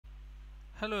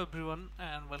Hello everyone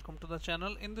and welcome to the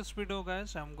channel. In this video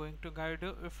guys, I'm going to guide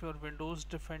you if your Windows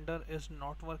Defender is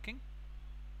not working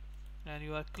and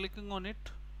you are clicking on it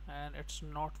and it's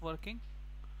not working.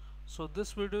 So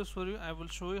this video is for you. I will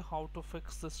show you how to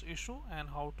fix this issue and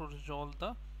how to resolve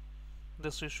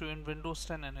this issue in Windows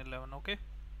 10 and 11. Okay.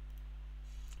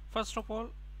 First of all,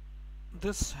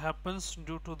 this happens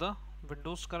due to the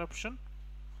Windows corruption.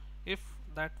 If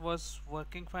that was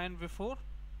working fine before,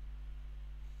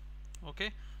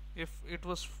 okay, if it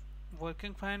was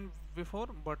working fine before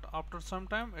but after some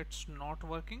time it's not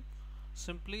working,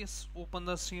 simply open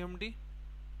the CMD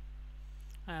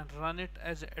and run it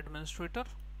as administrator.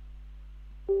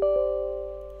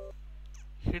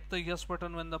 Hit the yes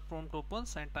button when the prompt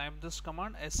opens and type this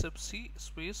command sfc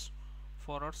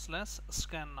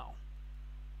 /scannow.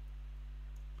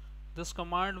 This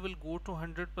command will go to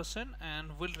 100%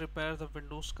 and will repair the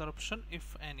Windows corruption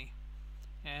if any,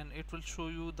 and it will show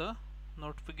you the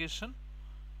notification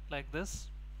like this.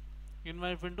 In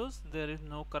my Windows there is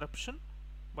no corruption,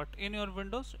 but in your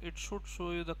Windows it should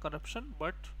show you the corruption.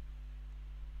 But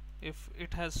if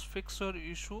it has fixed your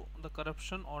issue, the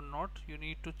corruption or not, you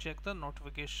need to check the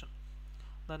notification.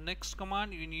 The next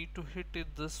command you need to hit is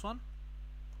this one,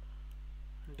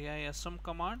 DISM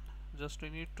command. Just you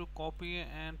need to copy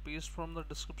and paste from the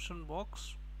description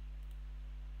box.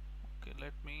 Okay,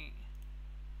 let me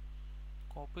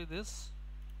copy this.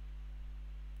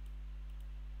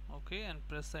 Okay, and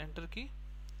press the enter key,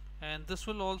 and this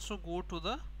will also go to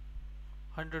the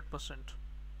 100%.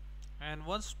 And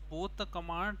once both the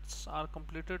commands are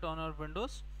completed on your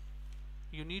Windows,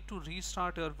 you need to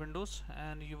restart your Windows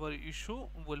and your issue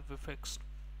will be fixed.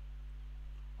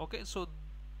 Okay, so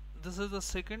this is the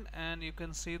second and you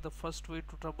can see the first way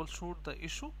to troubleshoot the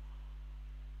issue.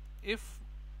 If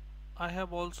I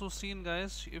have also seen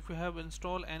guys, if you have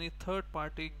installed any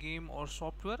third-party game or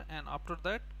software and after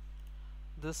that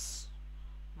this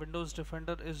Windows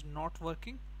Defender is not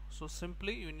working, so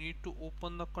simply you need to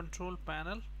open the control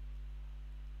panel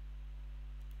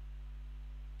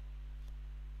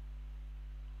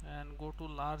and go to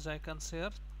large icons here,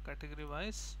 category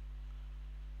wise.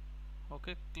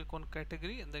 Okay, click on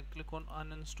category and then click on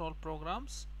uninstall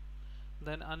programs,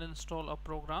 then uninstall a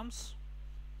programs.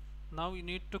 Now you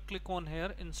need to click on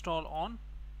here install on,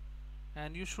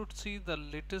 and you should see the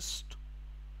latest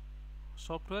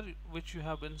software which you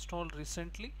have installed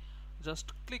recently.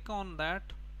 Just click on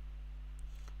that,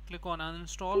 click on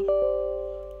uninstall,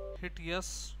 hit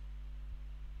yes,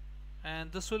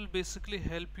 and this will basically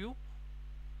help you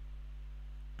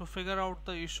to figure out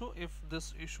the issue if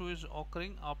this issue is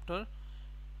occurring after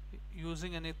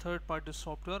using any third-party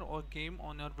software or game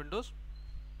on your Windows.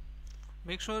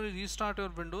 Make sure you restart your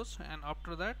Windows and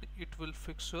after that it will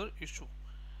fix your issue.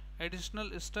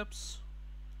 Additional steps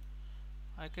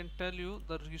I can tell you,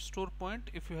 the restore point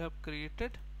if you have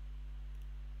created,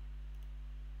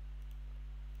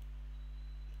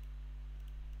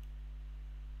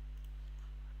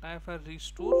 type a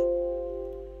restore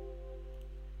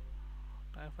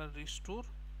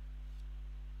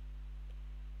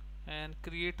and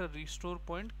create a restore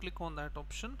point. Click on that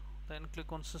option, then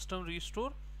click on system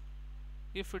restore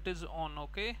if it is on.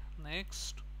 Okay,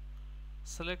 next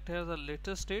select here the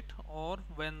latest date or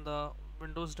when the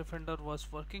Windows Defender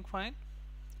was working fine.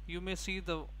 You may see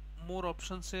the more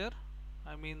options here,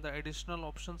 I mean the additional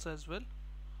options as well.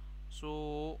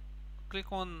 So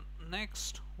click on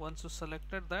next. Once you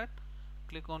selected that,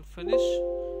 click on finish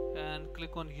and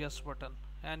click on yes button,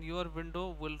 and your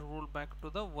window will roll back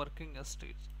to the working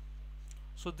state.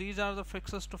 So these are the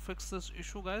fixes to fix this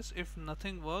issue guys. If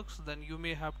nothing works, then you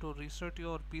may have to reset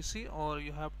your PC or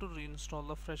you have to reinstall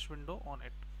the fresh window on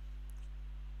it.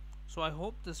 So I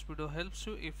hope this video helps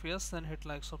you. If yes, then hit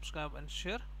like, subscribe and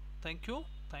share. Thank you.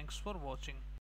 Thanks for watching.